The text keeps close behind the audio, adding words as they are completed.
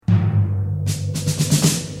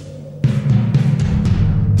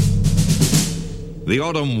The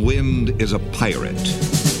autumn wind is a pirate.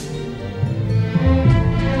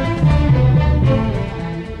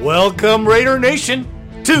 Welcome, Raider Nation,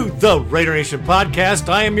 to the Raider Nation podcast.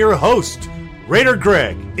 I am your host, Raider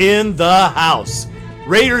Greg, in the house.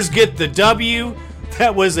 Raiders get the W.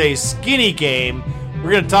 That was a skinny game.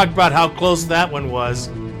 We're going to talk about how close that one was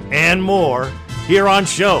and more here on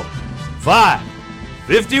show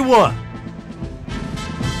 551.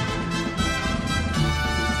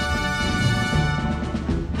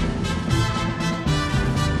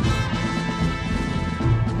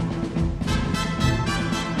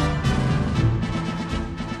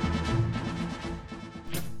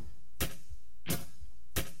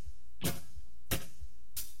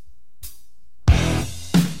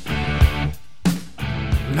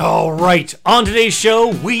 All right, on today's show,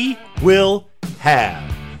 we will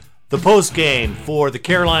have the post-game for the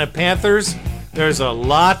Carolina Panthers. There's a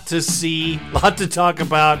lot to see, a lot to talk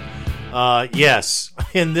about. Yes,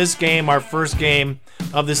 in this game, our first game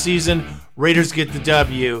of the season, Raiders get the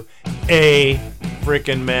W. A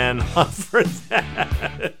freaking man for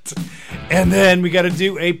that. And then we got to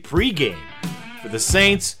do a pregame for the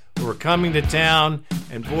Saints who are coming to town.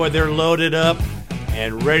 And boy, they're loaded up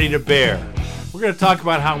and ready to bear. We're going to talk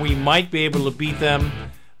about how we might be able to beat them.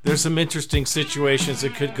 There's some interesting situations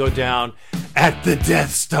that could go down at the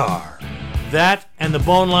Death Star. That and the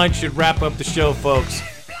Bone Line should wrap up the show, folks.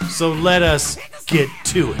 So let us get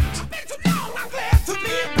to it.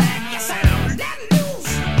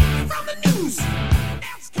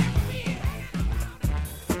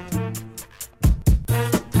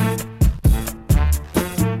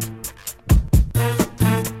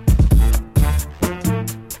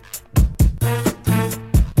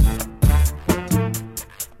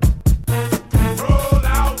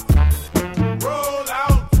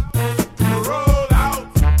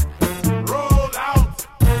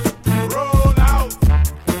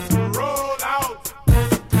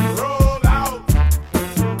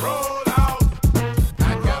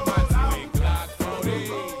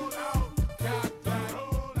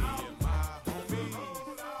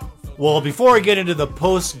 Well, before I get into the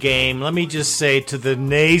post game, let me just say to the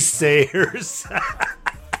naysayers,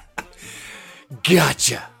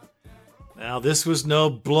 gotcha. Now, this was no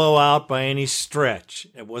blowout by any stretch.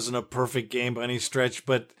 It wasn't a perfect game by any stretch,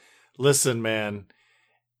 but listen, man,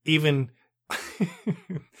 even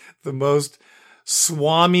the most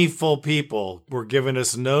swami-ful people were giving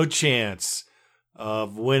us no chance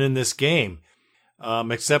of winning this game,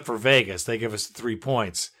 except for Vegas. They give us 3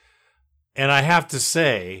 points. And I have to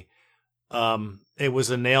say, it was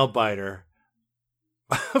a nail biter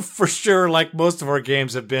for sure, like most of our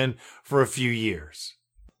games have been for a few years.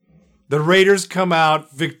 The Raiders come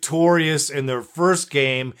out victorious in their first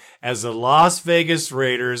game as the Las Vegas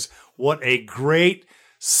Raiders. What a great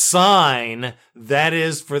sign that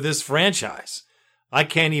is for this franchise. I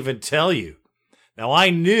can't even tell you. Now, I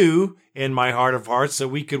knew in my heart of hearts that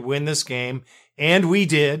we could win this game, and we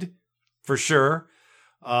did, for sure.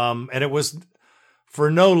 And it was for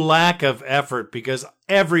no lack of effort because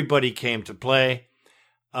everybody came to play.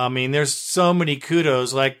 I mean, there's so many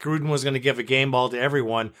kudos, like Gruden was going to give a game ball to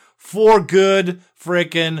everyone for good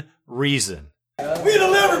frickin' reason. We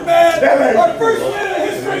delivered, man! Our first win in the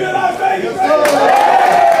history of Las Vegas!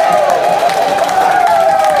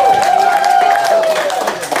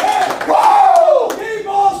 Whoa! Game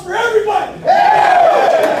balls for everybody!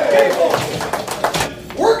 Game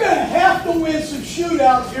balls. We're going to have to win some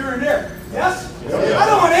shootouts here and there. Yes? I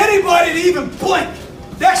don't want anybody to even blink.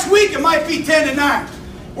 Next week it might be 10-9.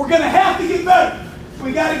 We're going to have to get better.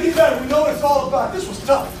 We got to get better. We know what it's all about. This was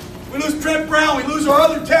tough. We lose Trent Brown. We lose our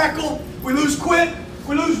other tackle. We lose Quint.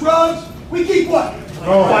 We lose Ruggs. We keep what?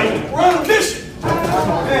 Fighting. We're on a mission.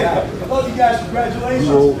 Hey, I love you guys.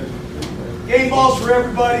 Congratulations. Game balls for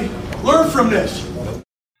everybody. Learn from this.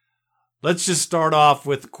 Let's just start off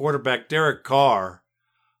with the quarterback, Derek Carr,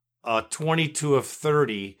 22 of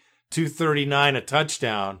 30. 239, a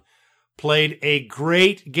touchdown, played a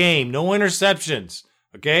great game. No interceptions,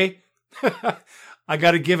 okay? I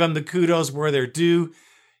got to give him the kudos where they're due.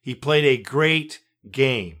 He played a great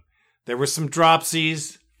game. There were some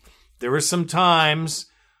dropsies. There were some times.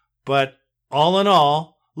 But all in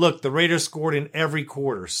all, look, the Raiders scored in every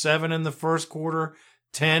quarter. 7 in the first quarter,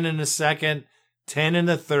 10 in the second, 10 in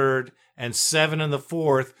the third, and 7 in the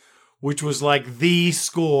fourth, which was like the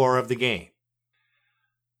score of the game.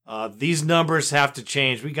 These numbers have to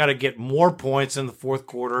change. We got to get more points in the fourth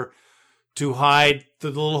quarter to hide the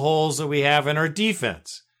little holes that we have in our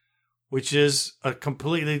defense, which is a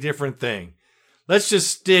completely different thing. Let's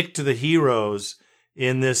just stick to the heroes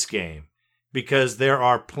in this game because there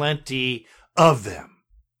are plenty of them.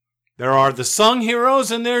 There are the sung heroes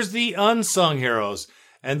and there's the unsung heroes.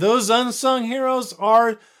 And those unsung heroes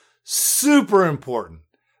are super important.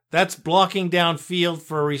 That's blocking downfield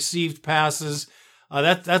for received passes.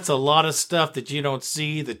 That's a lot of stuff that you don't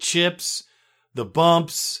see. The chips, the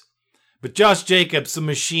bumps. But Josh Jacobs, the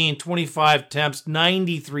machine, 25 attempts,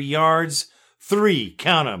 93 yards, 3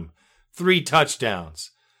 touchdowns.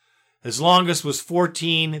 His longest was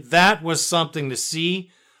 14. That was something to see.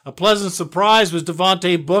 A pleasant surprise was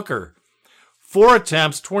Devontae Booker. 4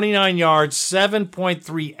 attempts, 29 yards,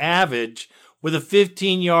 7.3 average with a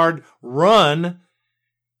 15-yard run,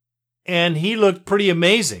 and he looked pretty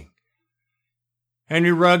amazing.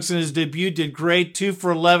 Henry Ruggs in his debut did great, 2 for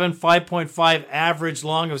 11, 5.5 average,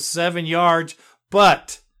 long of 7 yards.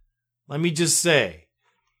 But let me just say,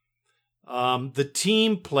 the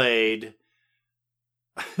team played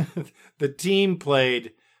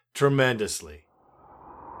tremendously.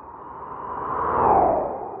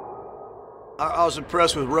 I was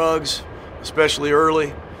impressed with Ruggs, especially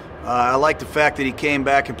early. I like the fact that he came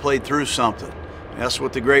back and played through something. That's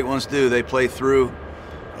what the great ones do. They play through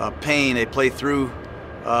pain. They play through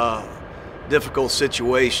difficult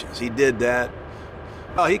situations. He did that.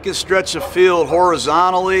 He can stretch the field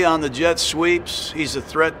horizontally on the jet sweeps. He's a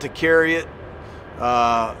threat to carry it.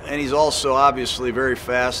 And he's also obviously very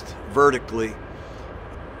fast vertically.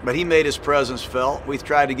 But he made his presence felt. We've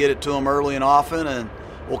tried to get it to him early and often, and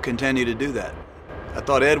we'll continue to do that. I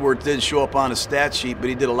thought Edwards didn't show up on the stat sheet, but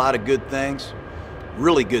he did a lot of good things,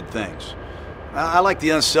 really good things. I like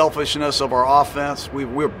the unselfishness of our offense. We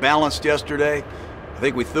were balanced yesterday. I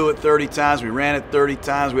think we threw it 30 times. We ran it 30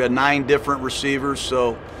 times. We had 9 different receivers,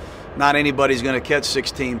 so not anybody's going to catch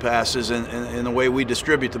 16 passes in the way we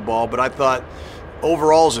distribute the ball. But I thought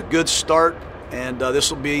overall is a good start, and this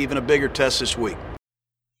will be even a bigger test this week.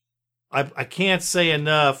 I can't say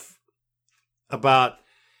enough about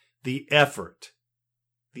the effort.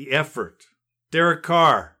 The effort. Derek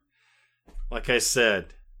Carr, like I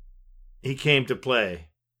said, he came to play.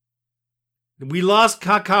 We lost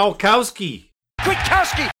Kwiatkowski.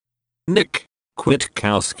 Nick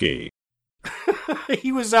Kwiatkowski.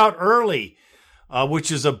 He was out early,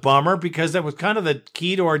 which is a bummer because that was kind of the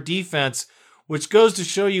key to our defense, which goes to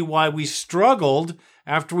show you why we struggled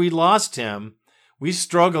after we lost him. We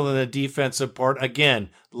struggled in the defensive part.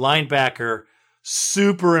 Again, linebacker,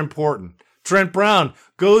 super important. Trent Brown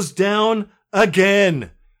goes down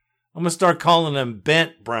again. I'm going to start calling him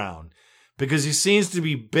Bent Brown because he seems to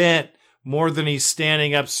be bent more than he's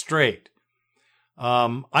standing up straight.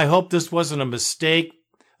 I hope this wasn't a mistake,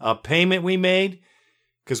 a payment we made,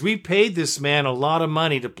 because we paid this man a lot of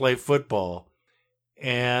money to play football.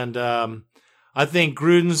 And I think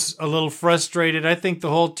Gruden's a little frustrated. I think the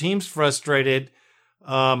whole team's frustrated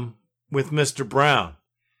with Mr. Brown.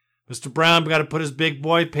 Mr. Brown got to put his big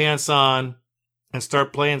boy pants on and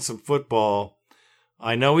start playing some football.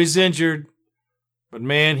 I know he's injured, but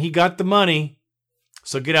man, he got the money.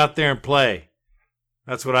 So get out there and play.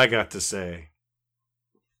 That's what I got to say.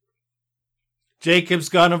 Jacobs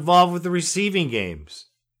got involved with the receiving games.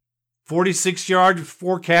 46 yards with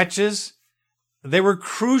 4 catches. They were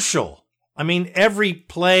crucial. I mean, every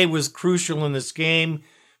play was crucial in this game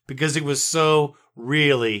because it was so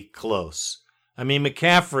really close. I mean,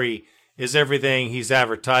 McCaffrey is everything he's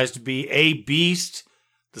advertised to be, a beast,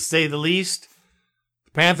 to say the least.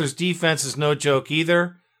 The Panthers' defense is no joke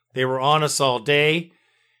either. They were on us all day.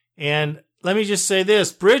 And let me just say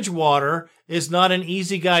this, Bridgewater is not an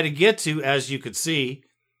easy guy to get to, as you could see.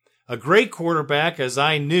 A great quarterback, as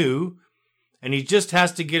I knew, and he just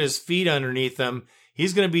has to get his feet underneath him.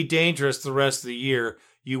 He's going to be dangerous the rest of the year.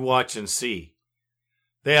 You watch and see.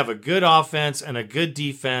 They have a good offense and a good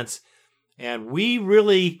defense, and we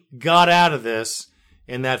really got out of this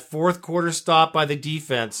in that fourth quarter stop by the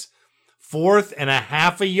defense, 4th and a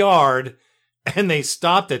half a yard, and they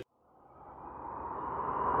stopped it.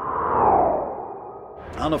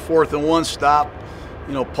 On the 4th and 1 stop,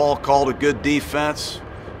 Paul called a good defense.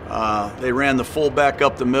 They ran the fullback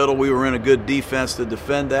up the middle. We were in a good defense to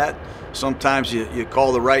defend that. Sometimes you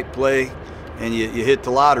call the right play and you hit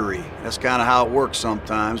the lottery. That's kind of how it works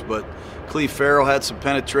sometimes. But Cleve Farrell had some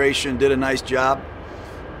penetration, did a nice job.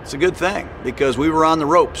 It's a good thing because we were on the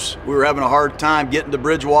ropes. We were having a hard time getting to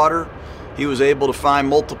Bridgewater. He was able to find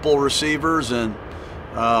multiple receivers, and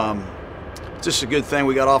it's just a good thing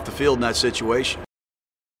we got off the field in that situation.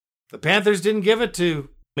 The Panthers didn't give it to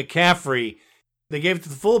McCaffrey. They gave it to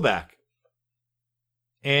the fullback.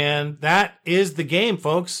 And that is the game,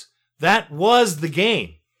 folks. That was the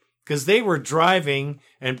game. Because they were driving,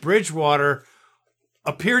 and Bridgewater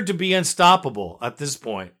appeared to be unstoppable at this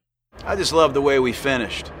point. I just love the way we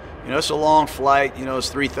finished. it's a long flight. It's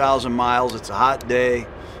 3,000 miles. It's a hot day.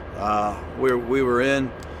 We were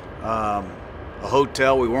in a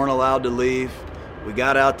hotel. We weren't allowed to leave. We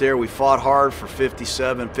got out there. We fought hard for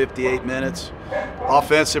 57, 58 minutes.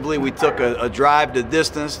 Offensively, we took a drive to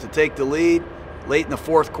distance to take the lead. Late in the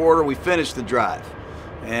fourth quarter, we finished the drive.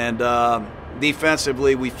 And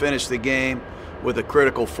defensively, we finished the game with a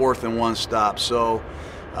critical 4th and 1 stop. So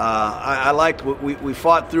I liked we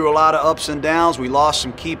fought through a lot of ups and downs. We lost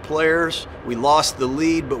some key players. We lost the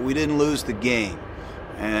lead, but we didn't lose the game.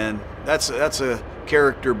 And that's a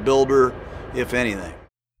character builder, if anything.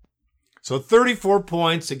 So 34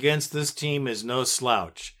 points against this team is no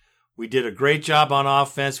slouch. We did a great job on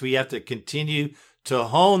offense. We have to continue to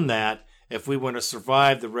hone that if we want to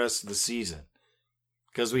survive the rest of the season,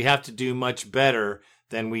 because we have to do much better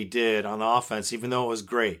than we did on offense, even though it was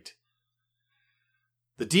great.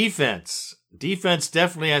 The defense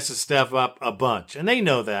definitely has to step up a bunch, and they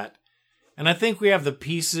know that. And I think we have the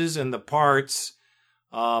pieces and the parts.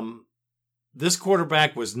 This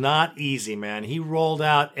quarterback was not easy, man. He rolled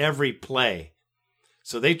out every play.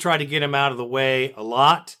 So they try to get him out of the way a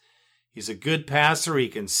lot. He's a good passer. He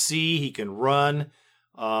can see. He can run.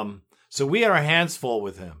 So we had our hands full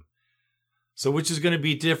with him. So which is going to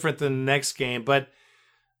be different than the next game. But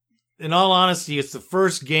in all honesty, it's the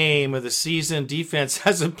first game of the season. Defense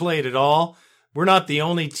hasn't played at all. We're not the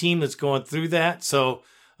only team that's going through that. So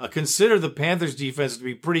consider the Panthers defense to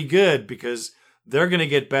be pretty good, because they're going to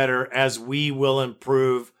get better as we will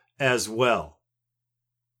improve as well.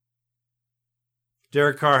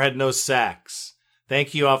 Derek Carr had no sacks.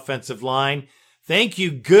 Thank you, offensive line. Thank you,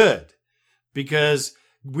 good, because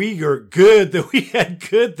we are good that we had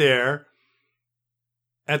good there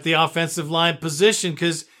at the offensive line position,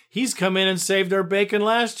 because he's come in and saved our bacon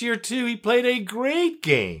last year too. He played a great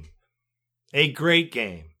game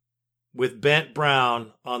with Bent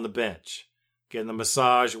Brown on the bench, getting the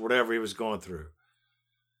massage or whatever he was going through.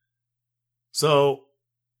 So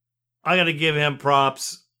I got to give him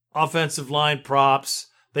props, offensive line props.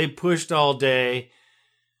 They pushed all day.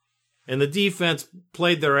 And the defense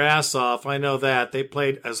played their ass off. I know that. They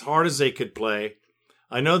played as hard as they could play.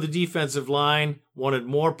 I know the defensive line wanted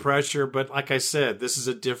more pressure, but like I said, this is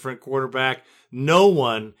a different quarterback. No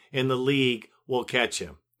one in the league will catch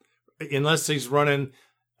him unless he's running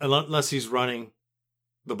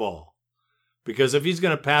the ball. Because if he's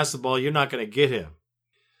going to pass the ball, you're not going to get him.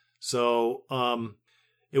 So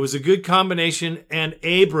it was a good combination. And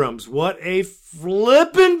Abrams, what a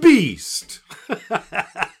flippin' beast.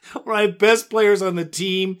 Right, best players on the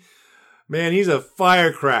team. Man, he's a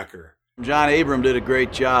firecracker. John Abram did a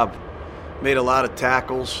great job. Made a lot of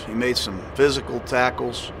tackles. He made some physical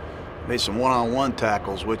tackles. Made some one-on-one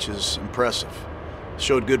tackles, which is impressive.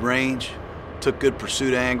 Showed good range. Took good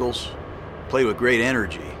pursuit angles. Played with great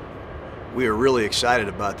energy. We are really excited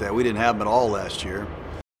about that. We didn't have him at all last year.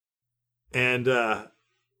 And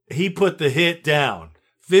he put the hit down.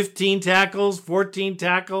 15 tackles, 14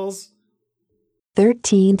 tackles.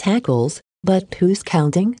 13 tackles, but who's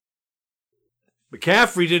counting?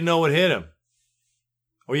 McCaffrey didn't know what hit him.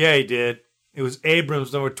 Oh, yeah, he did. It was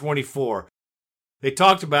Abrams, number 24. They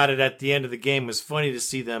talked about it at the end of the game. It was funny to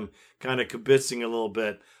see them kind of kibitzing a little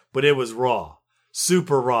bit, but it was raw.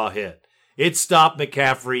 Super raw hit. It stopped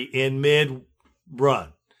McCaffrey in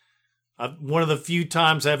mid-run. One of the few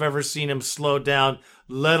times I've ever seen him slow down,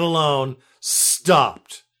 let alone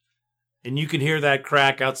stopped. And you can hear that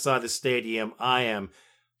crack outside the stadium, I am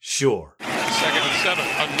sure. 2nd and 7.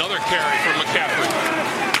 Another carry for McCaffrey.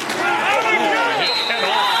 Hit head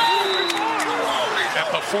on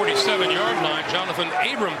at the 47-yard line. Jonathan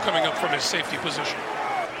Abram coming up from his safety position.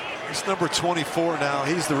 It's number 24 now.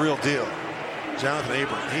 He's the real deal. Jonathan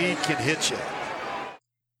Abram. He can hit you.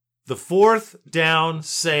 The 4th down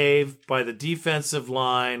save by the defensive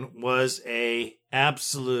line was a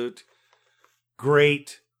absolute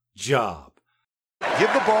great job.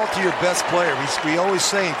 Give the ball to your best player. We always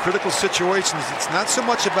say in critical situations, it's not so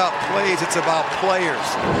much about plays, it's about players.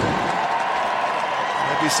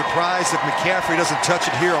 I'd be surprised if McCaffrey doesn't touch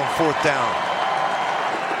it here on 4th down.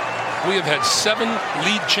 We have had 7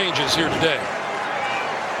 lead changes here today.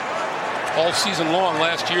 All season long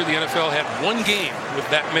last year, the NFL had 1 game with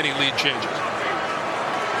that many lead changes.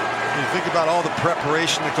 When you think about all the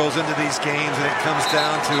preparation that goes into these games, and it comes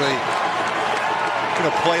down to a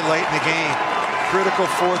play late in the game. Critical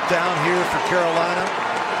 4th down here for Carolina.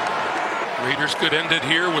 Raiders could end it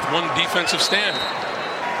here with 1 defensive stand.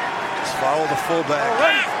 Just follow the fullback.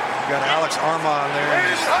 You got Alex Armah there.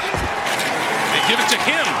 They give it to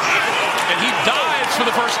him, and he dives for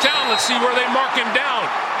the first down. Let's see where they mark him down.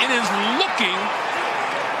 It is looking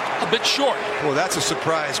a bit short. Well, that's a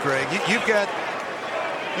surprise, Greg. You've got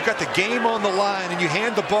the game on the line, and you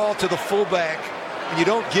hand the ball to the fullback, and you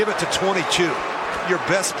don't give it to 22, your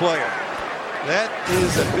best player. That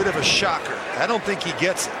is a bit of a shocker. I don't think he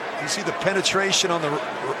gets it. You see the penetration on the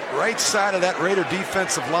right side of that Raider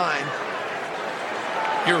defensive line.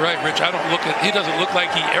 You're right, Rich. He doesn't look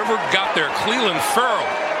like he ever got there. Clelin Ferrell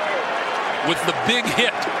with the big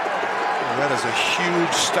hit. Well, that is a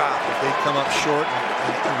huge stop if they come up short.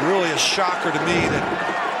 And really a shocker to me that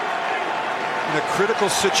in a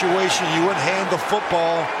critical situation you wouldn't hand the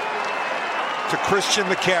football to Christian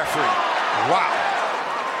McCaffrey. Wow.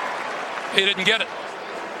 He didn't get it.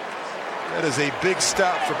 That is a big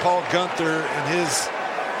stop for Paul Guenther and his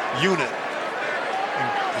unit. And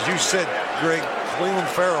as you said, Greg, Clelin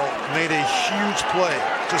Ferrell made a huge play.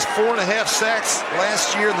 Just 4.5 sacks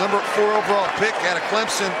last year, the number 4 overall pick out of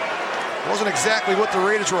Clemson. Wasn't exactly what the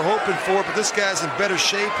Raiders were hoping for, but this guy's in better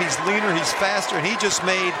shape. He's leaner, he's faster, and he just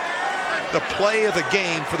made the play of the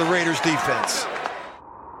game for the Raiders defense.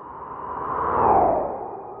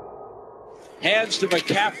 Hands to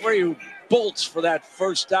McCaffrey, who bolts for that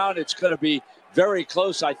first down. It's going to be very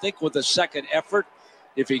close, I think, with the second effort.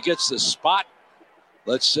 If he gets the spot,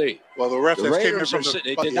 let's see. Well, the ref Raiders came in from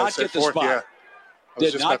they did not get the spot. Yeah.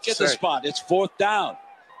 Did not get the spot. It's 4th down.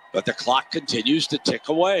 But the clock continues to tick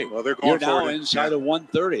away. Well, they're going You're now inside of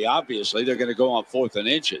 130. Obviously, they're going to go on 4th and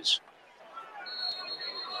inches.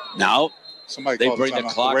 Now, somebody they called bring the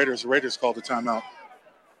clock. The Raiders called the timeout.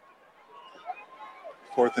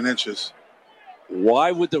 4th and inches.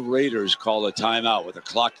 Why would the Raiders call a timeout with the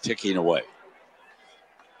clock ticking away?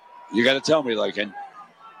 You got to tell me, Lakin.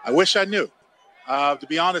 I wish I knew. To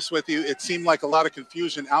be honest with you, it seemed like a lot of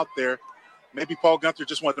confusion out there. Maybe Paul Guenther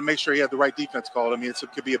just wanted to make sure he had the right defense called. I mean, it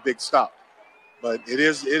could be a big stop. But it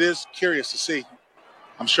is curious to see.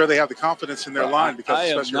 I'm sure they have the confidence in their line because I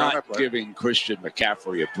am especially around that not play. Giving Christian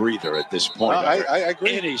McCaffrey a breather at this point. I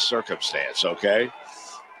agree. Any circumstance, okay?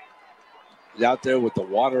 He's out there with the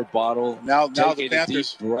water bottle. Now taking the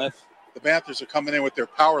Panthers, a deep breath. The Panthers are coming in with their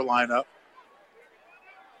power lineup.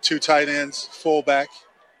 2 tight ends, fullback.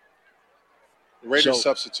 The Raiders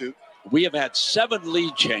substitute. We have had 7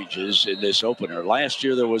 lead changes in this opener. Last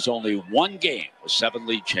year there was only 1 game with 7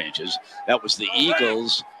 lead changes. That was the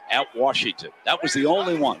Eagles at Washington. That was the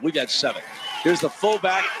only one. We've had 7. Here's the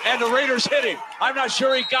fullback, and the Raiders hit him. I'm not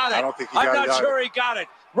sure he got it. I don't think he got it. I'm not sure he got it.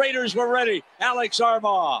 Raiders were ready. Alex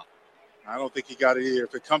Armah. I don't think he got it either.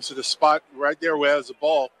 If it comes to the spot right there where has the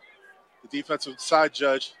ball, the defensive side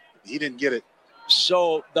judge, he didn't get it.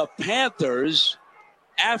 So the Panthers,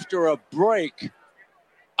 after a break,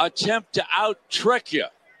 attempt to out-trick you.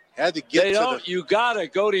 Had to get you got to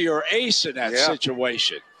go to your ace in that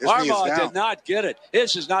situation. Armah did not get it.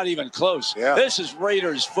 This is not even close. Yeah. This is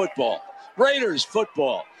Raiders football. Raiders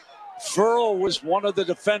football. Ferrell was one of the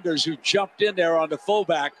defenders who jumped in there on the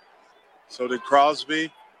fullback. So did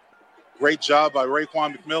Crosby. Great job by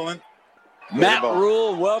Raekwon McMillan. Matt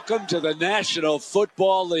Rule, welcome to the National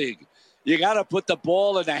Football League. You got to put the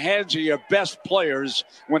ball in the hands of your best players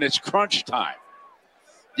when it's crunch time.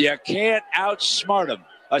 You can't outsmart them,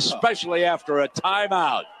 especially after a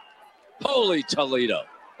timeout. Holy Toledo.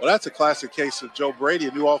 Well, that's a classic case of Joe Brady,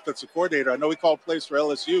 a new offensive coordinator. I know he called plays for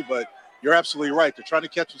LSU, but you're absolutely right. They're trying to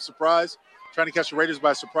catch a surprise, trying to catch the Raiders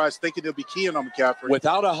by surprise, thinking they'll be keying on McCaffrey.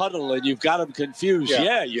 Without a huddle and you've got them confused,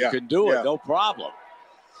 you can do it, no problem.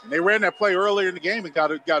 And they ran that play earlier in the game and got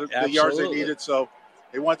the yards they needed, so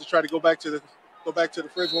they wanted to try to go back to the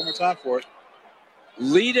fridge one more time for it.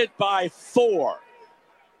 Lead it by 4.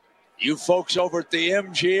 You folks over at the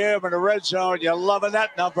MGM and the Red Zone, you're loving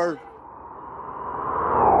that number.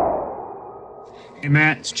 Hey,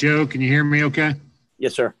 Matt, it's Joe. Can you hear me okay?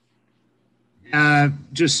 Yes, sir.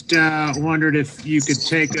 Just wondered if you could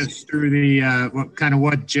take us through the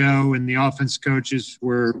what Joe and the offense coaches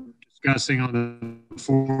were discussing on the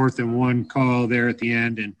 4th and 1 call there at the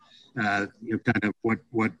end, and kind of what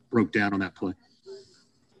broke down on that play.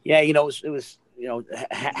 Yeah, it was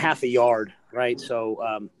half a yard, right?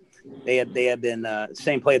 So they had been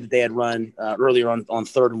same play that they had run earlier on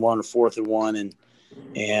 3rd and 1 or 4th and 1,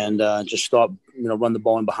 and just thought run the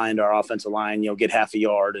ball in behind our offensive line, get half a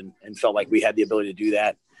yard, and felt like we had the ability to do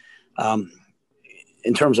that.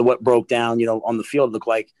 In terms of what broke down, on the field, it looked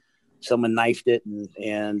like someone knifed it,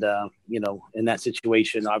 and in that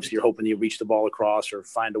situation, obviously you're hoping you reach the ball across or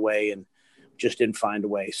find a way, and just didn't find a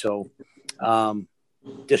way. So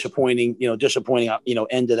disappointing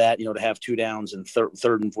end of that, to have 2 downs and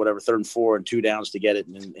third and 4 and 2 downs to get it,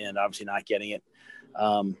 and obviously not getting it.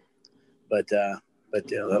 But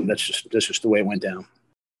that's just the way it went down.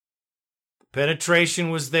 Penetration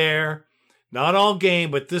was there. Not all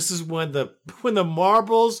game, but this is when the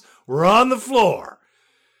marbles were on the floor.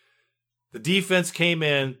 The defense came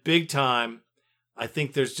in big time. I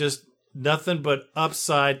think there's just nothing but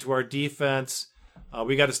upside to our defense.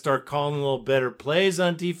 We got to start calling a little better plays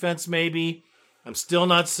on defense, maybe. I'm still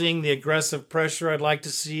not seeing the aggressive pressure I'd like to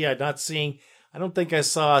see. I don't think I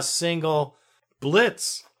saw a single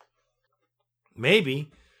blitz.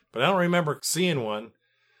 Maybe, but I don't remember seeing one.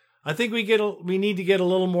 I think we need to get a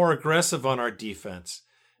little more aggressive on our defense.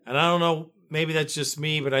 And I don't know, maybe that's just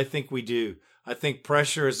me, but I think we do. I think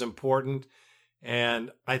pressure is important,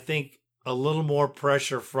 and I think a little more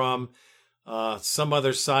pressure from some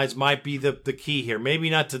other sides might be the key here. Maybe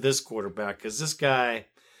not to this quarterback, because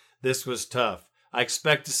this was tough. I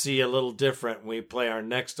expect to see a little different when we play our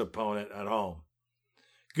next opponent at home.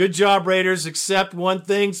 Good job, Raiders, except one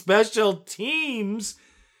thing, special teams,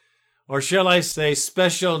 or shall I say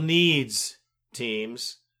special needs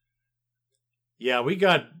teams. Yeah, we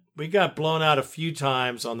got blown out a few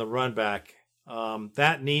times on the run back.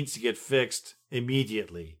 That needs to get fixed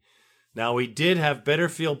immediately. Now, we did have better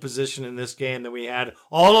field position in this game than we had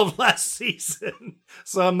all of last season.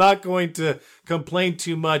 So I'm not going to complain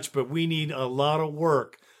too much, but we need a lot of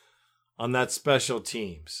work on that special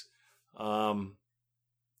teams.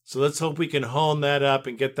 So let's hope we can hone that up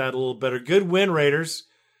and get that a little better. Good win, Raiders.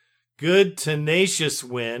 Good, tenacious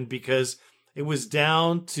win, because it was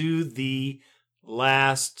down to the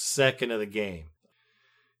last second of the game.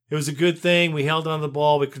 It was a good thing. We held on the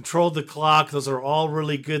ball. We controlled the clock. Those are all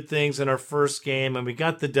really good things in our first game, and we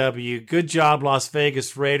got the W. Good job, Las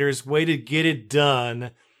Vegas Raiders. Way to get it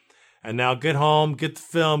done. And now get home, get the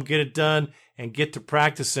film, get it done, and get to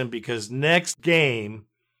practicing, because next game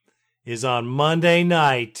is on Monday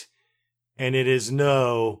night, and it is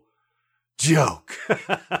no joke.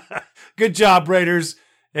 Good job, Raiders.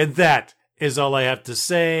 And that is all I have to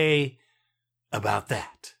say about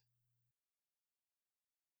that.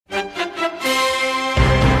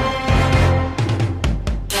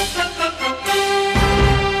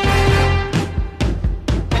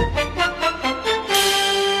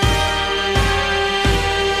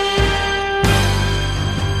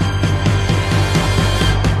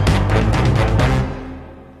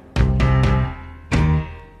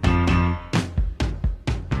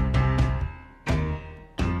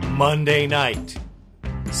 Monday night,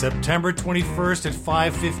 September 21st at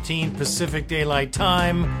 5:15 Pacific Daylight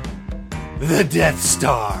Time, the Death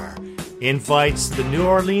Star invites the New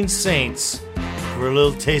Orleans Saints for a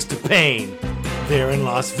little taste of pain there in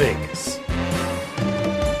Las Vegas.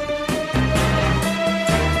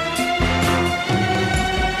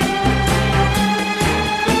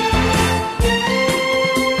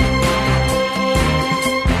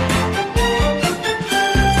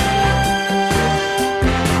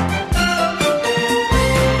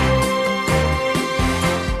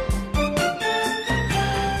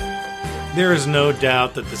 There is no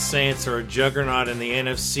doubt that the Saints are a juggernaut in the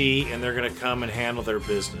NFC, and they're going to come and handle their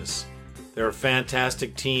business. They're a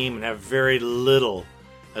fantastic team and have very little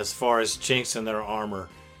as far as chinks in their armor.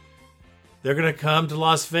 They're going to come to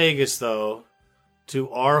Las Vegas, though, to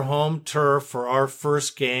our home turf for our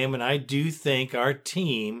first game, and I do think our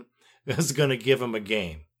team is going to give them a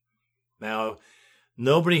game. Now,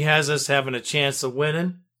 nobody has us having a chance of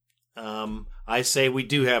winning. I say we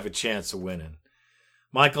do have a chance of winning.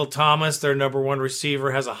 Michael Thomas, their number one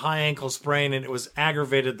receiver, has a high ankle sprain, and it was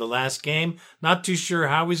aggravated the last game. Not too sure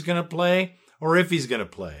how he's going to play or if he's going to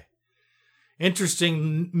play.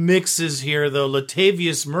 Interesting mixes here, though.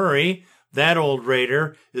 Latavius Murray, that old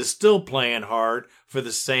Raider, is still playing hard for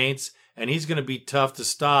the Saints, and he's going to be tough to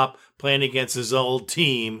stop playing against his old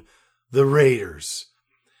team, the Raiders.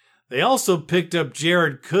 They also picked up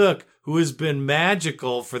Jared Cook, who has been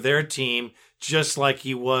magical for their team, just like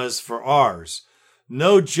he was for ours.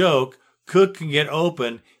 No joke, Cook can get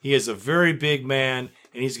open. He is a very big man,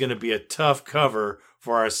 and he's going to be a tough cover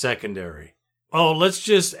for our secondary. Oh, let's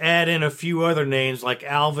just add in a few other names like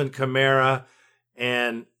Alvin Kamara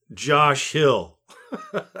and Josh Hill.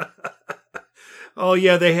 Oh,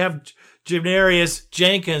 yeah, they have Janarius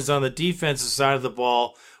Jenkins on the defensive side of the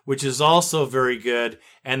ball, which is also very good,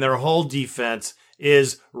 and their whole defense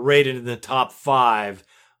is rated in the top 5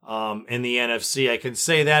 in the NFC. I can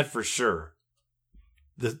say that for sure.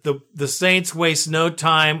 The Saints waste no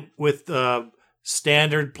time with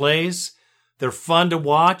standard plays. They're fun to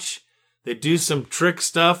watch. They do some trick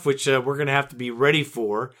stuff, which we're going to have to be ready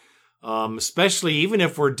for, especially even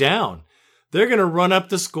if we're down. They're going to run up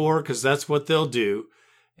the score because that's what they'll do,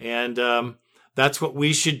 and that's what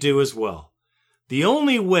we should do as well. The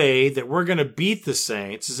only way that we're going to beat the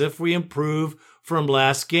Saints is if we improve from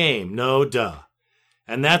last game. No duh.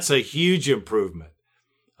 And that's a huge improvement.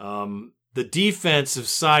 The defensive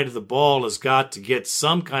side of the ball has got to get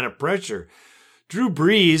some kind of pressure. Drew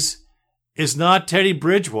Brees is not Teddy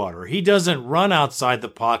Bridgewater. He doesn't run outside the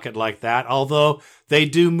pocket like that, although they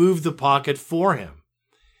do move the pocket for him.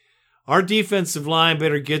 Our defensive line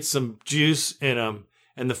better get some juice in them,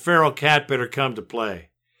 and the feral cat better come to play.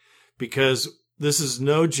 Because this is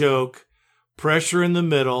no joke. Pressure in the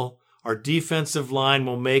middle. Our defensive line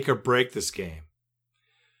will make or break this game.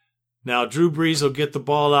 Now, Drew Brees will get the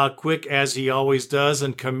ball out quick, as he always does,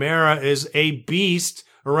 and Kamara is a beast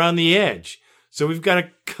around the edge. So we've got to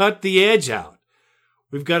cut the edge out.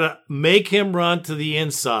 We've got to make him run to the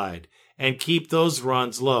inside and keep those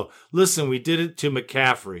runs low. Listen, we did it to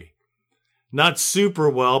McCaffrey. Not super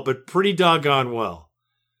well, but pretty doggone well.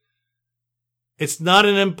 It's not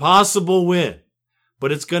an impossible win,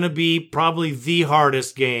 but it's going to be probably the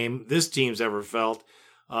hardest game this team's ever felt,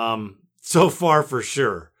 so far for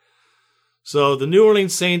sure. So the New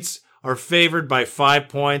Orleans Saints are favored by 5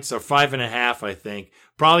 points, or 5.5, I think.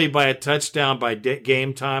 Probably by a touchdown by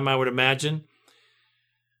game time, I would imagine.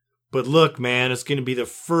 But look, man, it's going to be the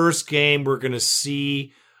first game we're going to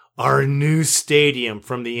see our new stadium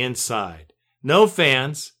from the inside. No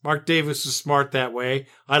fans. Mark Davis was smart that way.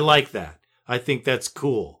 I like that. I think that's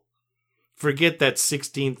cool. Forget that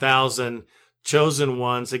 16,000 chosen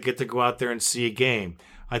ones that get to go out there and see a game.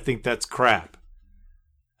 I think that's crap.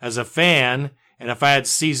 As a fan, and if I had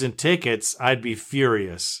season tickets, I'd be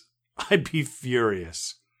furious. I'd be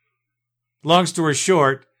furious. Long story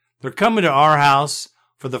short, they're coming to our house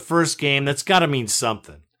for the first game. That's got to mean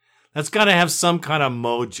something. That's got to have some kind of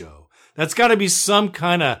mojo. That's got to be some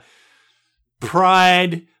kind of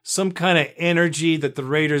pride, some kind of energy that the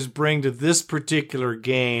Raiders bring to this particular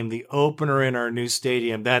game, the opener in our new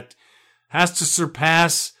stadium, that has to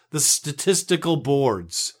surpass the statistical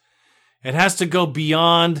boards. It has to go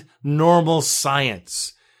beyond normal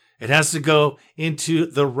science. It has to go into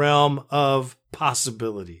the realm of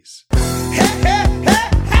possibilities. Hey, hey,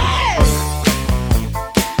 hey, hey!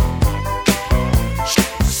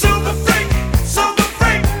 Super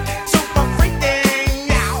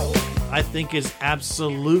freaking out. I think it's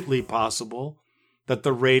absolutely possible that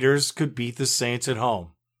the Raiders could beat the Saints at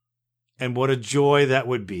home. And what a joy that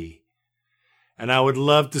would be. And I would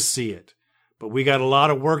love to see it. But we got a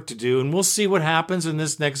lot of work to do, and we'll see what happens in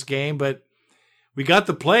this next game. But we got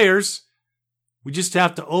the players. We just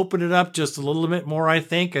have to open it up just a little bit more, I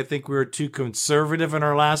think. I think we were too conservative in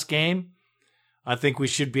our last game. I think we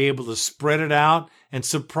should be able to spread it out and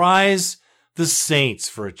surprise the Saints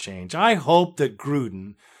for a change. I hope that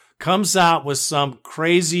Gruden comes out with some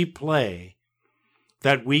crazy play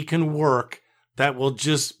that we can work that will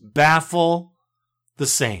just baffle the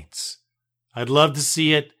Saints. I'd love to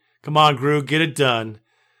see it. Come on, Gru, get it done.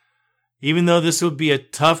 Even though this would be a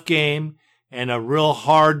tough game and a real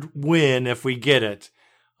hard win if we get it,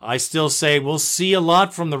 I still say we'll see a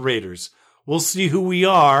lot from the Raiders. We'll see who we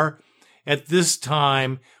are at this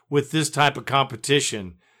time with this type of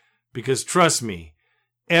competition. Because trust me,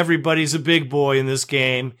 everybody's a big boy in this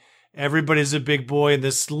game. Everybody's a big boy in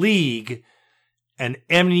this league. And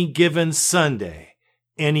any given Sunday,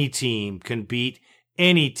 any team can beat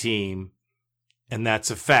any team. And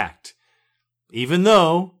that's a fact. Even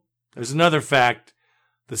though, there's another fact,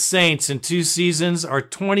 the Saints in 2 seasons are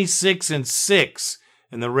 26-6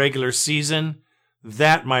 in the regular season.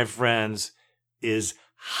 That, my friends, is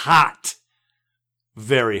hot.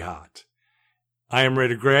 Very hot. I am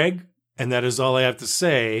Raider Greg, and that is all I have to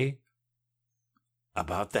say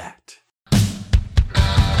about that.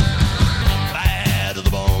 Bad to the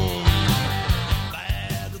bone.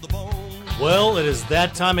 Bad to the bone. Well, it is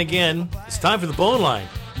that time again. It's time for the Bone Line,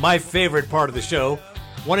 my favorite part of the show.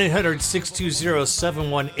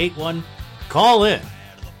 1-800-620-7181. Call in.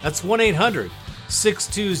 That's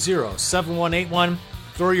 1-800-620-7181.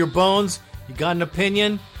 Throw your bones. You got an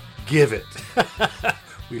opinion? Give it.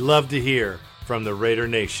 We love to hear from the Raider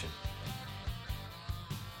Nation.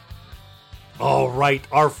 All right,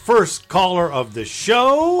 our first caller of the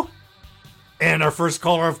show. And our first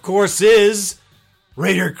caller, of course, is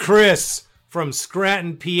Raider Chris from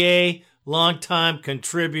Scranton, PA, longtime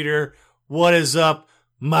contributor. What is up,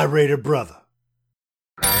 my Raider brother?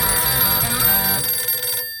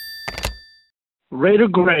 Raider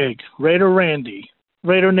Greg, Raider Randy,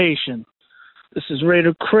 Raider Nation. This is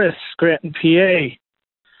Raider Chris, Scranton, PA.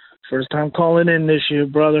 First time calling in this year,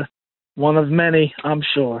 brother. One of many, I'm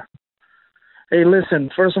sure. Hey,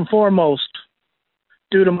 listen, first and foremost,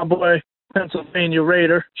 due to my boy, Pennsylvania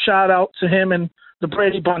Raider, shout out to him and the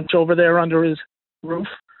Brady Bunch over there under his roof.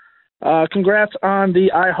 Congrats on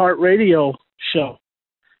the iHeartRadio show.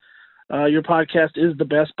 Your podcast is the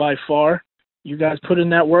best by far. You guys put in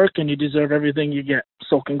that work, and you deserve everything you get.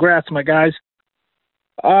 So congrats, my guys.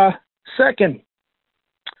 Second,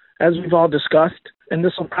 as we've all discussed, and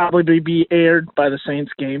this will probably be aired by the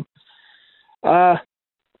Saints game, that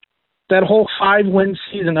whole 5-win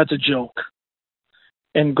season, that's a joke.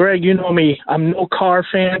 And Greg, you know me, I'm no Carr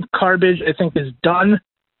fan. Garbage, I think, is done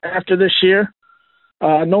after this year.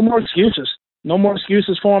 No more excuses. No more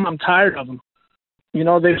excuses for him. I'm tired of them. You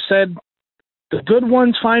know, they've said the good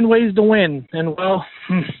ones find ways to win. And, well,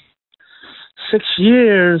 6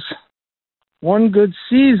 years, one good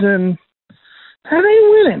season, that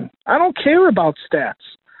ain't winning. I don't care about stats.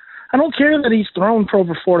 I don't care that he's thrown for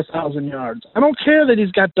over 4,000 yards. I don't care that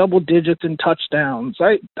he's got double digits in touchdowns.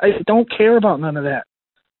 I don't care about none of that.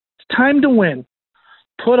 It's time to win.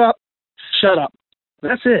 Put up, shut up.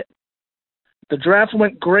 That's it. The draft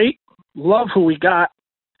went great. Love who we got.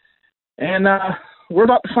 And we're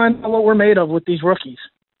about to find out what we're made of with these rookies.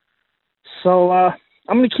 So I'm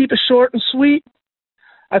going to keep it short and sweet.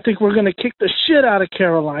 I think we're going to kick the shit out of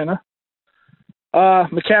Carolina.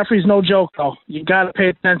 McCaffrey's no joke, though. You got to pay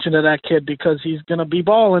attention to that kid because he's going to be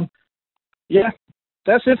balling. Yeah,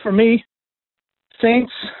 that's it for me.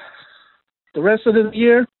 Saints, the rest of the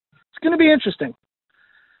year, it's going to be interesting.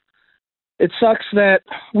 It sucks that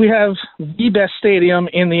we have the best stadium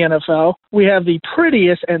in the NFL. We have the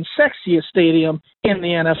prettiest and sexiest stadium in the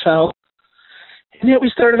NFL. And yet we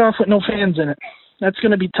started off with no fans in it. That's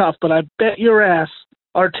going to be tough, but I bet your ass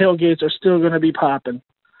our tailgates are still going to be popping.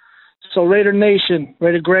 So Raider Nation,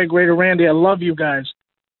 Raider Greg, Raider Randy, I love you guys.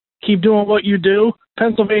 Keep doing what you do.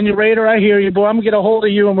 Pennsylvania Raider, I hear you, boy. I'm going to get a hold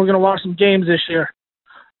of you, and we're going to watch some games this year.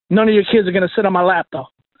 None of your kids are going to sit on my lap, though.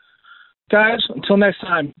 Guys, until next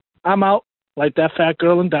time, I'm out like that fat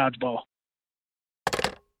girl in dodgeball.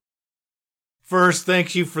 First,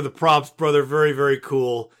 thank you for the props, brother. Very, very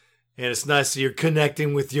cool. And it's nice that you're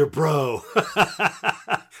connecting with your bro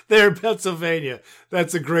there in Pennsylvania.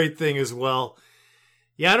 That's a great thing as well.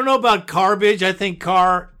 Yeah, I don't know about Garbage. I think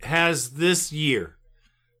Carr has this year.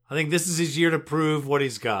 I think this is his year to prove what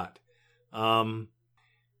he's got. And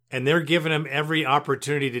they're giving him every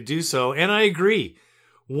opportunity to do so. And I agree.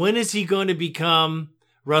 When is he going to become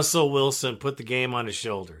Russell Wilson, put the game on his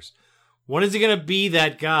shoulders? When is he going to be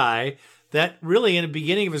that guy that really in the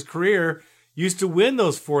beginning of his career used to win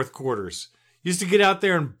those fourth quarters, used to get out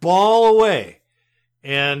there and ball away?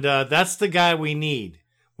 And that's the guy we need.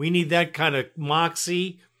 We need that kind of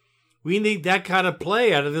moxie. We need that kind of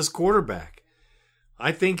play out of this quarterback.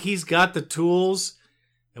 I think he's got the tools,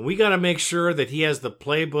 and we got to make sure that he has the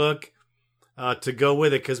playbook to go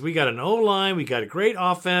with it because we got an O-line, we got a great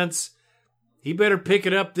offense. He better pick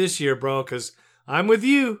it up this year, bro, because I'm with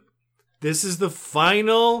you. This is the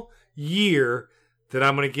final year that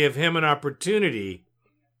I'm going to give him an opportunity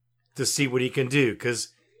to see what he can do because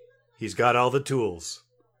he's got all the tools.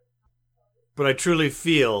 But I truly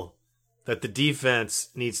feel that the defense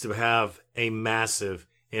needs to have a massive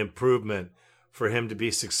improvement for him to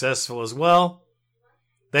be successful as well.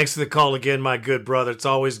 Thanks for the call again, my good brother. It's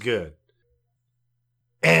always good.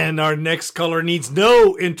 And our next caller needs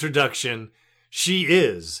no introduction. She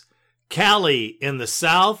is Callie in the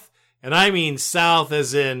South, and I mean South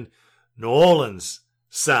as in New Orleans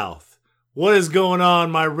South. What is going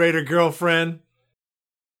on, my Raider girlfriend?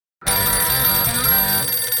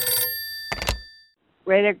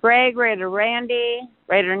 Raider Greg, Raider Randy,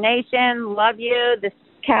 Raider Nation, love you. This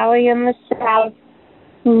is Callie in the South.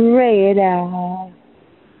 Raider.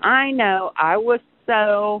 I know I was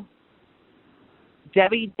so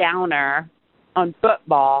Debbie Downer on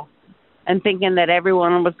football and thinking that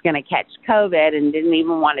everyone was going to catch COVID and didn't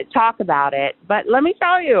even want to talk about it. But let me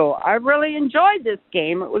tell you, I really enjoyed this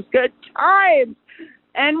game. It was good times.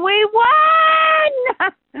 And we won!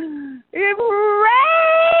 Raiders!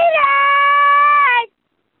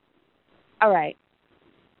 All right.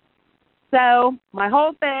 So my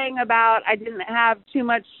whole thing about I didn't have too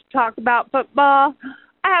much to talk about football,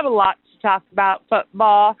 I have a lot to talk about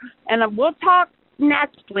football. And we'll talk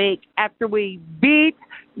next week after we beat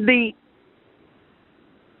the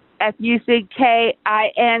Fuckinc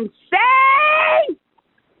Raiders!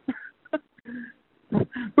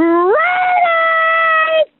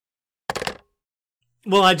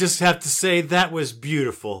 Well, I just have to say that was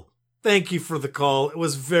beautiful. Thank you for the call. It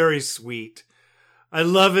was very sweet. I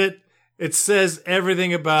love it. It says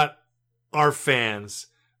everything about our fans.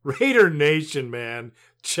 Raider Nation, man.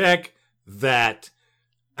 Check that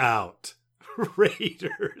out.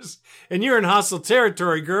 Raiders. And you're in hostile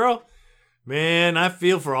territory, girl. Man, I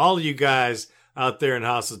feel for all of you guys out there in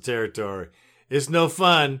hostile territory. It's no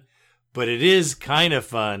fun, but it is kind of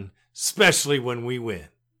fun, especially when we win.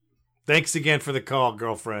 Thanks again for the call,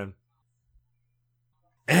 girlfriend.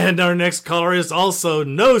 And our next caller is also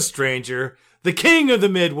no stranger, the king of the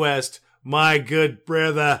Midwest, my good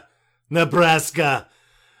brother, Nebraska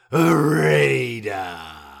Raider.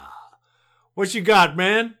 What you got,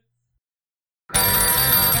 man?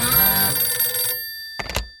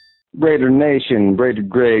 Raider Nation, Raider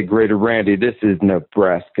Greg, Raider Randy, this is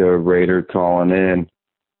Nebraska Raider calling in.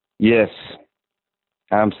 Yes,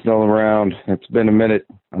 I'm still around. It's been a minute.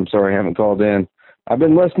 I'm sorry I haven't called in. I've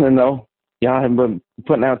been listening, though. Yeah, I haven't been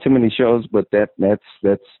putting out too many shows, but that's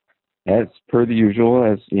per the usual,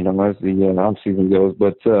 as you know, as the off season goes.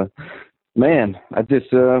 But man, I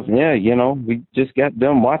just we just got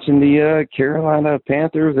done watching the Carolina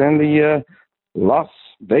Panthers and the Las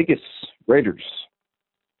Vegas Raiders,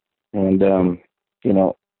 and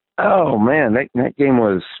oh man, that game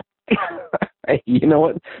was. You know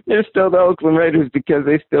what? They're still the Oakland Raiders because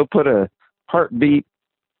they still put a heartbeat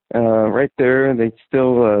right there. They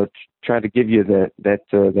still try to give you that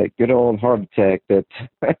good old heart attack that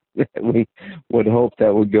we would hope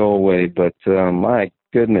that would go away. But my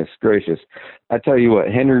goodness gracious, I tell you what,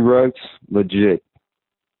 Henry Ruggs, legit.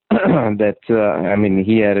 He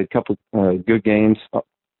had a couple good games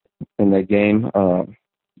in that game.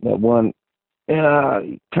 That one,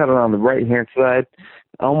 kind of on the right hand side,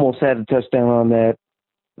 almost had a touchdown on that,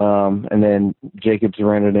 and then Jacobs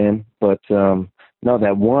ran it in. But no,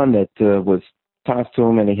 that one that was tossed to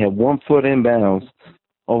him, and he had 1 foot inbounds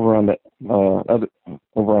over on the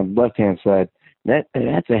over on the left hand side.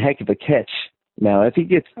 That's a heck of a catch. Now, if he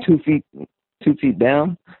gets 2 feet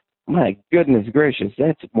down, my goodness gracious,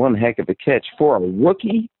 that's one heck of a catch for a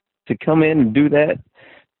rookie to come in and do that.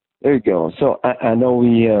 There you go. So I know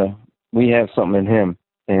we have something in him,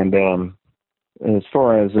 and as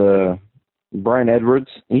far as Brian Edwards,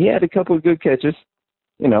 he had a couple of good catches.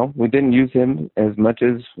 You know, we didn't use him as much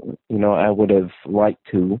as, I would have liked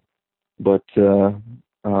to. But,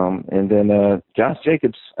 and then Josh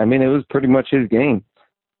Jacobs, it was pretty much his game.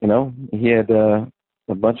 He had a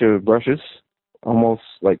bunch of rushes, almost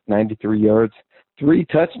like 93 yards, 3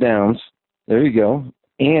 touchdowns. There you go.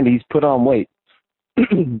 And he's put on weight,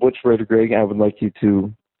 which, Raider Greg, I would like you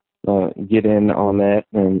to get in on that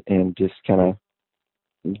and just kind of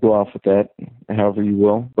go off with that however you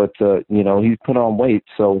will. But he's put on weight,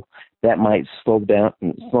 so that might slow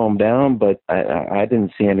him down, but I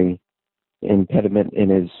didn't see any impediment in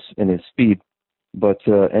his speed. But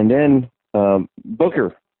and then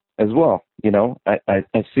Booker as well.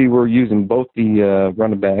 I see we're using both the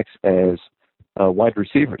running backs as wide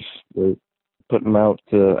receivers. We're putting them out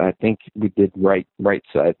I think we did right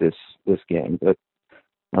side this game, but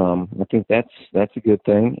I think that's a good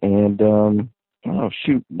thing. And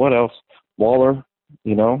what else? Waller,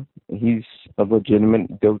 he's a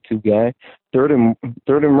legitimate go-to guy. Third and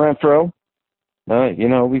Renfro,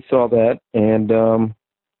 we saw that. And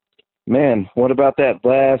man, what about that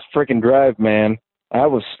last freaking drive, man? I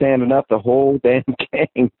was standing up the whole damn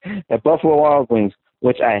game at Buffalo Wild Wings,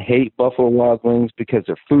 which I hate Buffalo Wild Wings because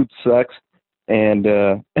their food sucks. And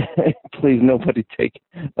please, nobody take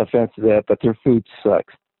offense to that, but their food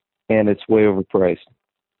sucks, and it's way overpriced.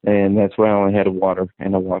 And that's why I only had a water,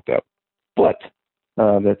 and I walked out. But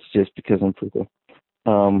that's just because I'm frugal.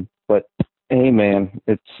 But hey, man,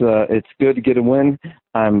 it's good to get a win.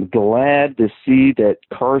 I'm glad to see that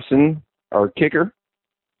Carson, our kicker,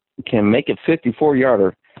 can make it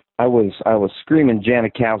 54-yarder. I was screaming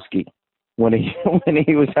Janikowski when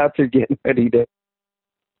he was out there getting ready to.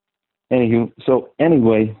 Anywho, so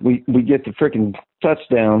anyway, we get the freaking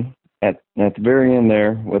touchdown at the very end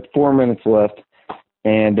there with 4 minutes left.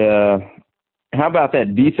 And how about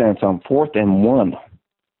that defense on 4th and 1?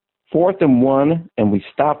 4th and 1, and we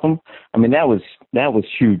stop them. That was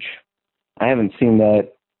huge. I haven't seen that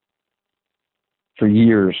for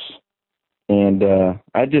years. And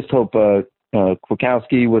I just hope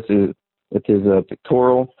Kwiatkowski with his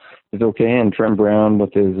pectoral is okay, and Trent Brown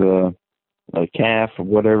with his calf or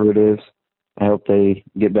whatever it is. I hope they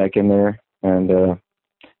get back in there. And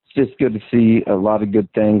it's just good to see a lot of good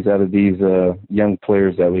things out of these young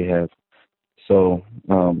players that we have. So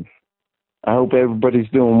I hope everybody's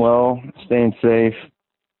doing well, staying safe,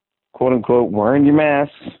 quote unquote, wearing your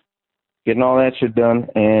masks, getting all that shit done,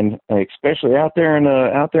 and especially out there in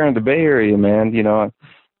the Bay Area, man.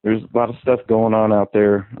 There's a lot of stuff going on out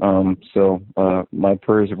there. So my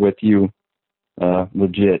prayers are with you,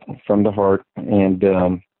 legit, from the heart. And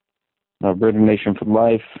Raider Nation for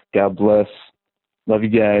life. God bless. Love you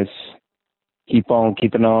guys. Keep on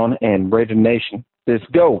keeping on. And Raider Nation, let's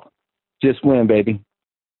go. Just win, baby.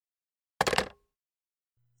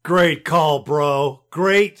 Great call, bro.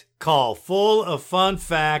 Great call. Full of fun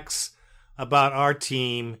facts. about our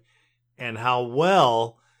team and how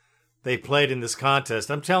well they played in this contest.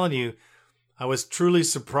 I'm telling you, I was truly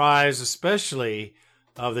surprised, especially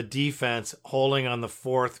of the defense holding on the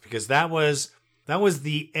fourth, because that was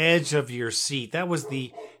the edge of your seat. That was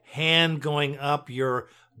the hand going up your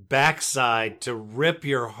backside to rip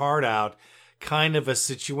your heart out kind of a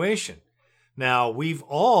situation. Now, we've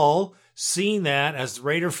all seen that as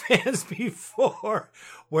Raider fans before,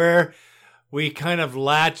 where we kind of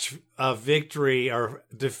latch a victory or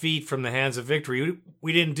defeat from the hands of victory.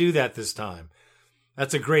 We didn't do that this time.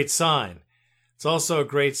 That's a great sign. It's also a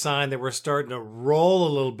great sign that we're starting to roll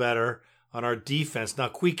a little better on our defense. Now,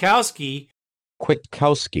 Kwiatkowski.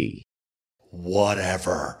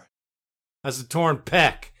 Whatever. Has a torn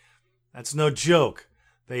pec. That's no joke.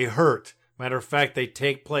 They hurt. Matter of fact, they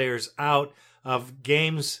take players out of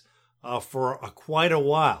games for quite a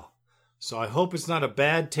while. So I hope it's not a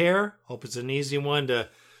bad tear. Hope it's an easy one to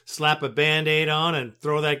slap a Band-Aid on and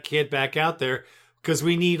throw that kid back out there, because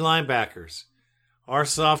we need linebackers. Our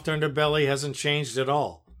soft underbelly hasn't changed at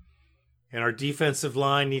all. And our defensive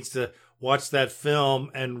line needs to watch that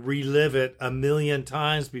film and relive it a million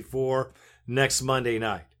times before next Monday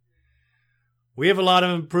night. We have a lot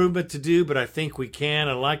of improvement to do, but I think we can.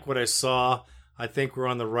 I like what I saw. I think we're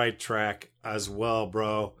on the right track as well,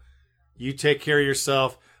 bro. You take care of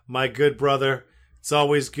yourself, my good brother. It's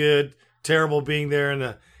always good. Terrible being there in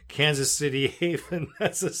the Kansas City Haven.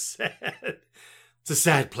 It's a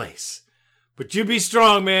sad place. But you be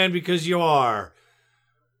strong, man, because you are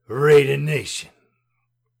Raider Nation.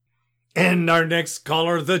 And our next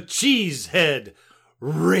caller, the Cheesehead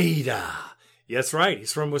Raider. Yeah, that's right.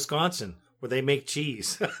 He's from Wisconsin, where they make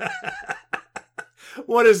cheese.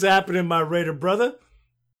 What is happening, my Raider brother?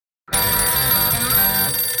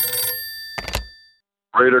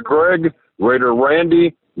 Raider Greg, Raider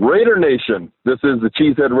Randy, Raider Nation. This is the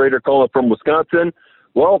Cheesehead Raider calling from Wisconsin.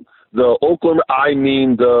 Well, the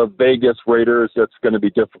Vegas Raiders, that's going to be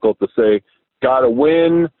difficult to say, got a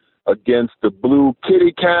win against the Blue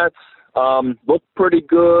Kitty Cats. Looked pretty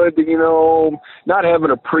good, not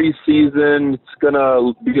having a preseason. It's going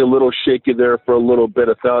to be a little shaky there for a little bit.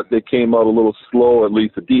 I thought they came out a little slow, at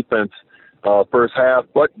least the defense, first half.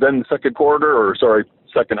 But then the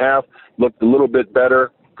second half looked a little bit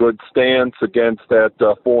better. Good stance against that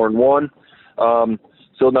 4-1.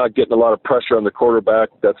 Still not getting a lot of pressure on the quarterback.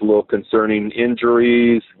 That's a little concerning.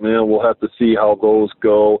 Injuries, we'll have to see how those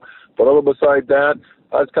go. But other beside that,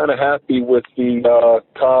 I was kind of happy with the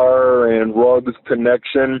Carr and Ruggs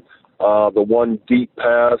connection. The one deep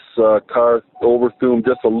pass, Carr overthrew him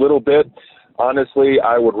just a little bit. Honestly,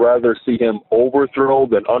 I would rather see him overthrow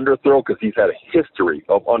than underthrow, because he's had a history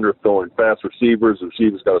of underthrowing fast receivers. The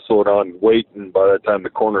receivers got to slow down and wait, and by that time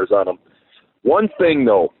the corner's on him. One thing,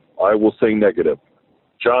 though, I will say negative.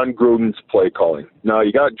 John Gruden's play calling. Now,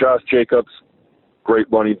 you got Josh Jacobs, great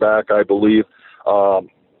running back, I believe,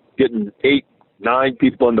 getting 8-9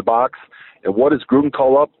 people in the box. And what does Gruden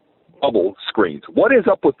call up? Bubble screens. What is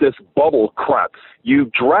up with this bubble crap?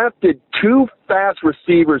 You've drafted 2 fast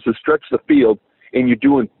receivers to stretch the field, and you're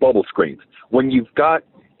doing bubble screens when you've got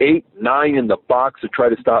 8-9 in the box to try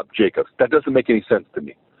to stop Jacobs. That doesn't make any sense to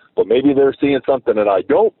me. But maybe they're seeing something that I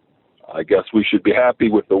don't. I guess we should be happy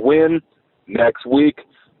with the win. Next week,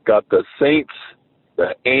 got the Saints,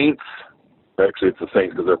 the Aints. Actually, it's the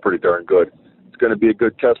Saints because they're pretty darn good. It's going to be a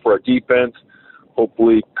good test for our defense.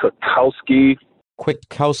 Hopefully, Kwiatkowski.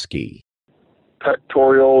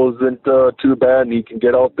 Pectoral isn't too bad, and he can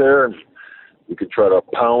get out there, and we can try to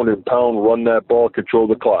pound, run that ball, control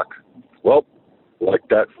the clock. Well, like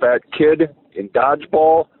that fat kid in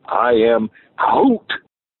dodgeball, I am out.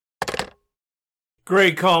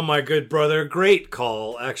 Great call, my good brother. Great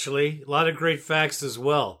call, actually. A lot of great facts as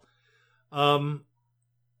well.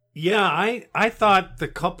 Yeah, I thought the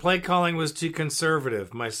play calling was too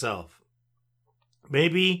conservative myself.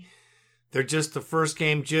 Maybe they're just the first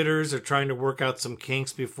game jitters. They're trying to work out some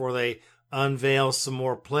kinks before they unveil some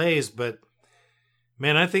more plays. But,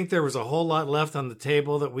 man, I think there was a whole lot left on the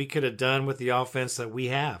table that we could have done with the offense that we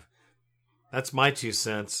have. That's my 2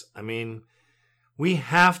 cents. I mean, we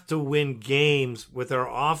have to win games with our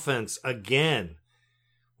offense again.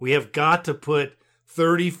 We have got to put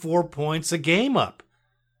 34 points a game up.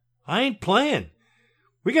 I ain't playing.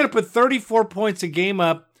 We got to put 34 points a game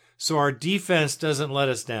up so our defense doesn't let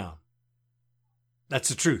us down. That's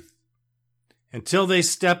the truth. Until they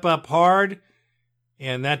step up hard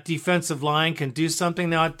and that defensive line can do something.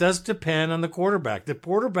 Now, it does depend on the quarterback. The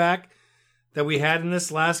quarterback that we had in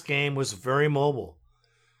this last game was very mobile.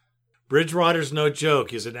 Bridgewater's no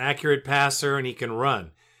joke. He's an accurate passer and he can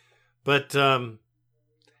run. But,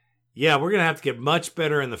 yeah, we're going to have to get much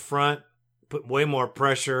better in the front. put way more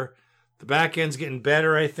pressure. The back end's getting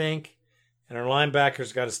better, I think, and our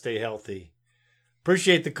linebackers got to stay healthy.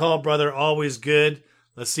 Appreciate the call, brother. Always good.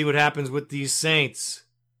 Let's see what happens with these Saints.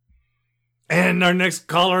 And our next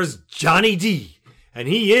caller is Johnny D, and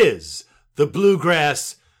he is the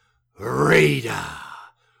Bluegrass Raider.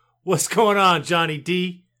 What's going on, Johnny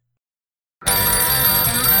D?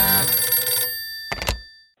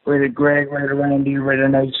 Raider Greg, Raider Randy, Raider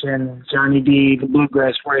Nation, Johnny D, the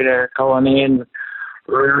Bluegrass Raider, calling in.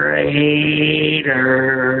 Raiders.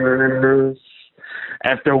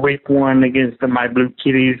 After week 1 against the My Blue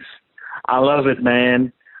Kitties, I love it,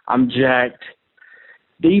 man. I'm jacked.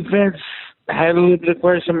 Defense had a little bit of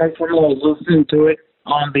question marks when I was listening to it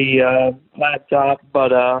on the laptop,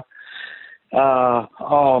 but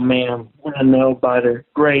oh man, what a nail biter.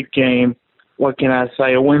 Great game. What can I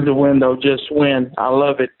say? A win's a win, though. Just win. I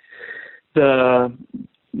love it. The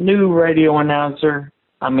new radio announcer,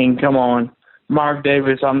 I mean, come on. Mark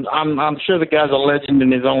Davis, I'm sure the guy's a legend in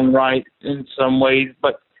his own right in some ways,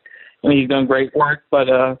 but and he's done great work. But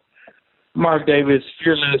Mark Davis, if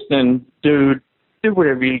you're listening, dude, do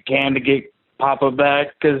whatever you can to get Papa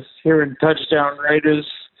back, because here in Touchdown Raiders,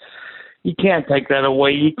 you can't take that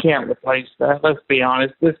away. You can't replace that. Let's be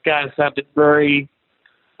honest. This guy sounded very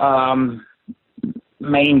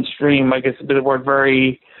mainstream, I guess would be the word,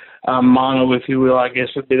 very mono, if you will, I guess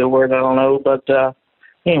would be the word. I don't know. But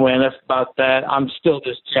anyway, enough about that. I'm still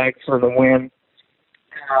just jacked for the win.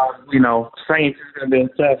 Saints is going to be a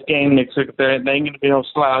tough game next week. They ain't going to be no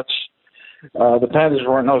slouch. The Panthers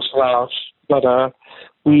weren't no slouch. But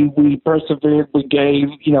we persevered. We gave,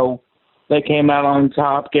 they came out on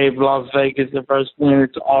top, gave Las Vegas the first win.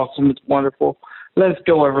 It's awesome. It's wonderful. Let's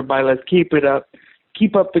go, everybody. Let's keep it up.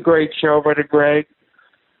 Keep up the great show, Brother Greg.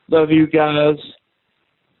 Love you guys.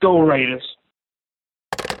 Go Raiders.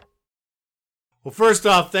 Well, first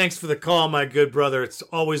off, thanks for the call, my good brother. It's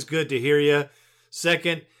always good to hear you.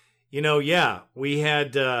 Second, we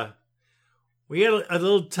had a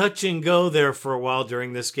little touch and go there for a while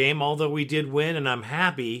during this game, although we did win, and I'm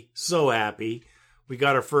happy, so happy, we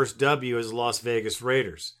got our first W as Las Vegas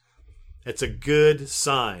Raiders. It's a good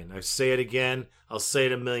sign. I say it again, I'll say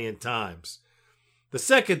it 1,000,000 times. The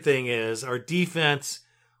second thing is our defense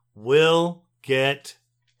will get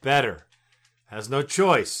better. Has no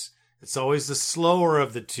choice. It's always the slower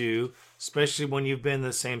of the two, especially when you've been in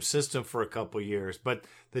the same system for a couple years. But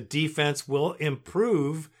the defense will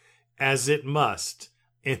improve as it must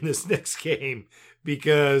in this next game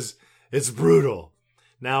because it's brutal.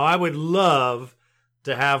 Now, I would love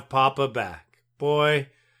to have Papa back. Boy,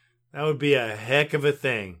 that would be a heck of a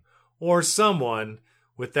thing. Or someone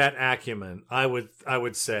with that acumen, I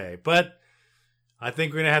would say. But I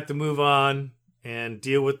think we're going to have to move on and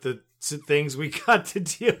deal with the things we got to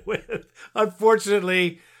deal with.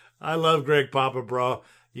 Unfortunately, I love Greg Papa, bro.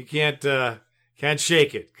 You can't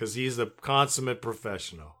shake it because he's a consummate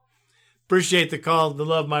professional. Appreciate the call, the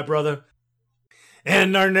love, my brother.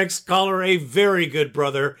 And our next caller, a very good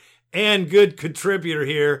brother and good contributor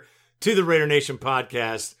here to the Raider Nation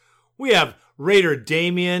podcast. We have Raider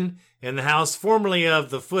Damien in the house, formerly of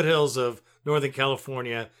the foothills of Northern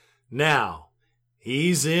California. Now,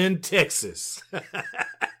 he's in Texas.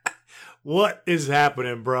 What is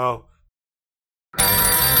happening, bro?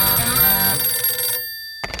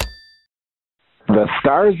 The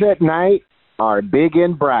stars at night are big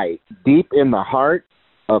and bright, deep in the heart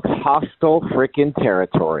of hostile frickin'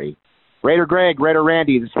 territory. Raider Greg, Raider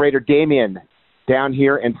Randy, this is Raider Damien down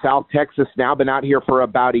here in South Texas now. Been out here for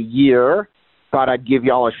about a year. Thought I'd give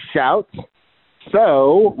y'all a shout.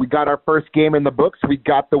 So we got our first game in the books. We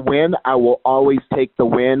got the win. I will always take the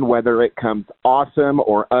win, whether it comes awesome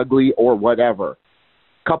or ugly or whatever.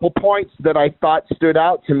 Couple points that I thought stood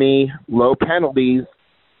out to me, low penalties.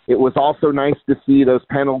 It was also nice to see those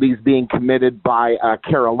penalties being committed by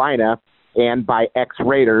Carolina and by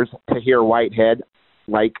ex-Raiders, Tahir Whitehead,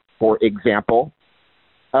 like, for example.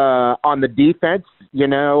 On the defense,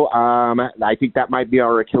 I think that might be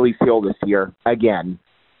our Achilles heel this year again.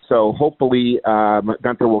 So hopefully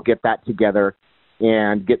Gunther will get that together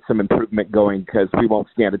and get some improvement going because we won't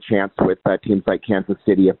stand a chance with teams like Kansas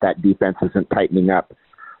City if that defense isn't tightening up.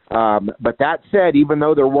 But that said, even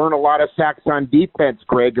though there weren't a lot of sacks on defense,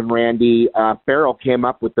 Greg and Randy, Farrell came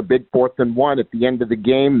up with the big 4th and 1 at the end of the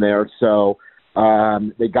game there. So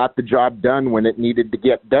they got the job done when it needed to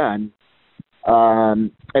get done.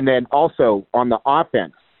 And then also on the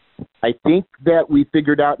offense, I think that we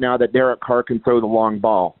figured out now that Derek Carr can throw the long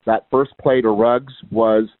ball. That first play to Ruggs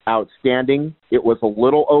was outstanding. It was a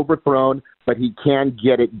little overthrown, but he can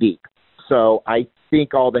get it deep. So I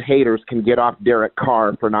think all the haters can get off Derek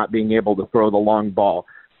Carr for not being able to throw the long ball.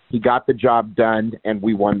 He got the job done, and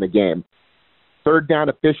we won the game. Third down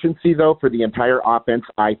efficiency, though, for the entire offense,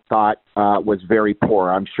 I thought was very poor.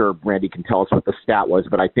 I'm sure Randy can tell us what the stat was,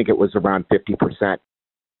 but I think it was around 50%.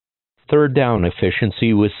 Third down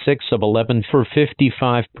efficiency was 6 of 11 for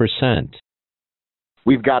 55%.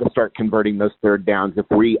 We've got to start converting those third downs if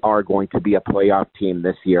we are going to be a playoff team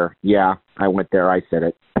this year. Yeah, I went there. I said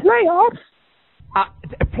it. Playoffs?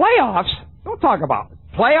 Playoffs? Don't talk about it.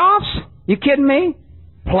 Playoffs? You kidding me?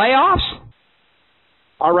 Playoffs?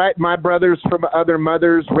 All right, my brothers from other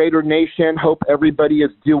mothers, Raider Nation, hope everybody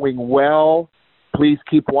is doing well. Please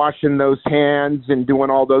keep washing those hands and doing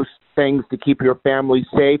all those things to keep your family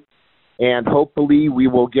safe. And hopefully we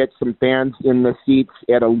will get some fans in the seats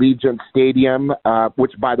at Allegiant Stadium,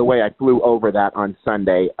 which, by the way, I flew over that on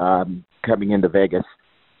Sunday coming into Vegas.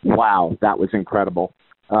 Wow, that was incredible.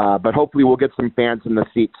 But hopefully we'll get some fans in the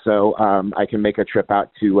seats so I can make a trip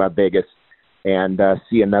out to Vegas and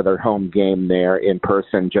see another home game there in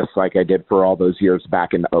person, just like I did for all those years back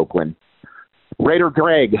in Oakland. Raider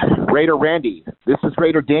Greg, Raider Randy, this is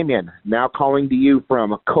Raider Damien, now calling to you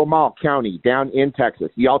from Comal County down in Texas.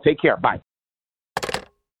 Y'all take care. Bye.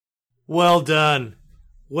 Well done.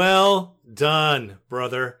 Well done,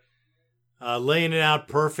 brother. Laying it out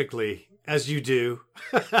perfectly, as you do.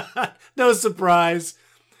 No surprise.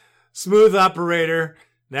 Smooth operator,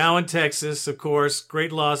 now in Texas, of course.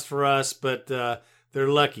 Great loss for us, but they're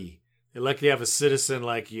lucky. They're lucky to have a citizen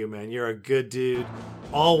like you, man. You're a good dude.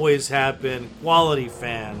 Always have been. Quality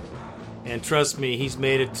fan. And trust me, he's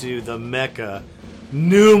made it to the Mecca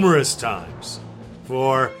numerous times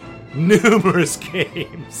for numerous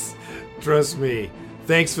games. Trust me.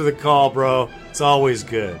 Thanks for the call, bro. It's always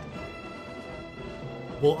good.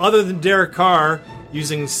 Well, other than Derek Carr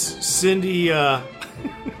using Cindy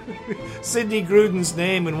Gruden's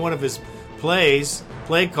name in one of his play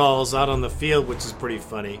calls out on the field, which is pretty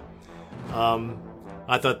funny.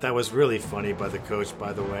 I thought that was really funny by the coach,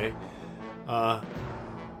 by the way. I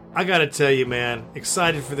got to tell you, man,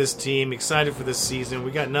 excited for this team, excited for this season.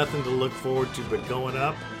 We got nothing to look forward to but going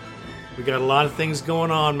up. We got a lot of things going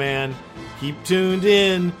on, man. Keep tuned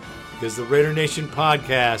in because the Raider Nation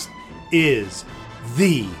podcast is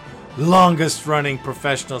the longest-running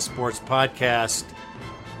professional sports podcast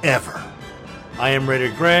ever. I am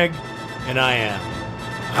Raider Greg, and I am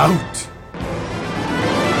out.